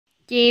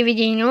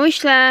DVD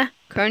Irishrail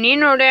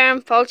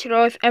Irishrail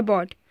ICR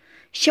aboard.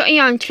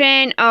 Shutty on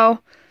train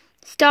o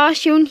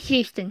Staisiún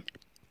Heuston.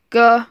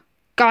 Go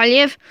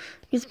Gailimh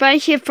is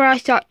spaceship for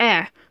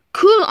air.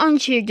 Cool on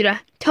tSudaire.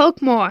 Tulach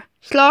Mór.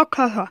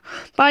 Sluagaithe.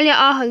 Baile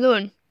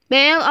Athlone.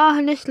 Béal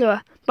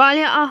Ballinasloe.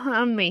 Baile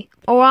Athenry.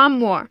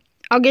 Oranmore.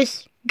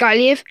 Agus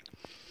Gailimh.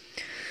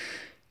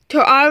 To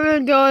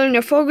Irishrail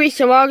na fógraí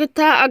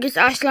sluagaithe agus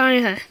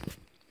Athlone.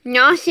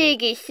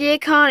 Sligeagh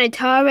Sligeagh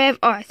atha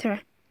Arthur.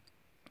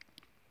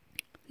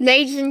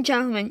 Ladies and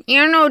gentlemen,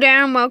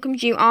 Oran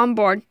welcomes you on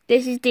board.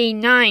 This is the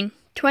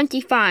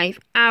 9:25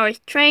 hours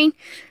train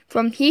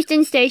from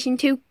Heuston Station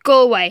to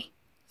Galway,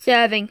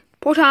 serving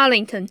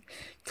Portarlington,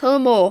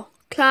 Tullamore,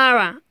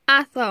 Clara,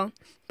 Athlone,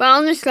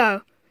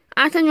 Ballinasloe,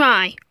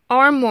 Athenry,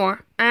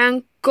 Oranmore,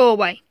 and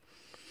Galway.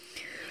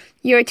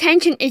 Your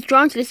attention is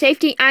drawn to the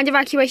safety and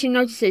evacuation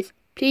notices.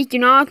 Please do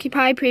not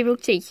occupy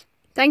previous seats.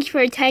 Thank you for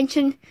your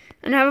attention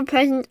and have a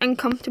pleasant and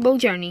comfortable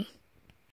journey.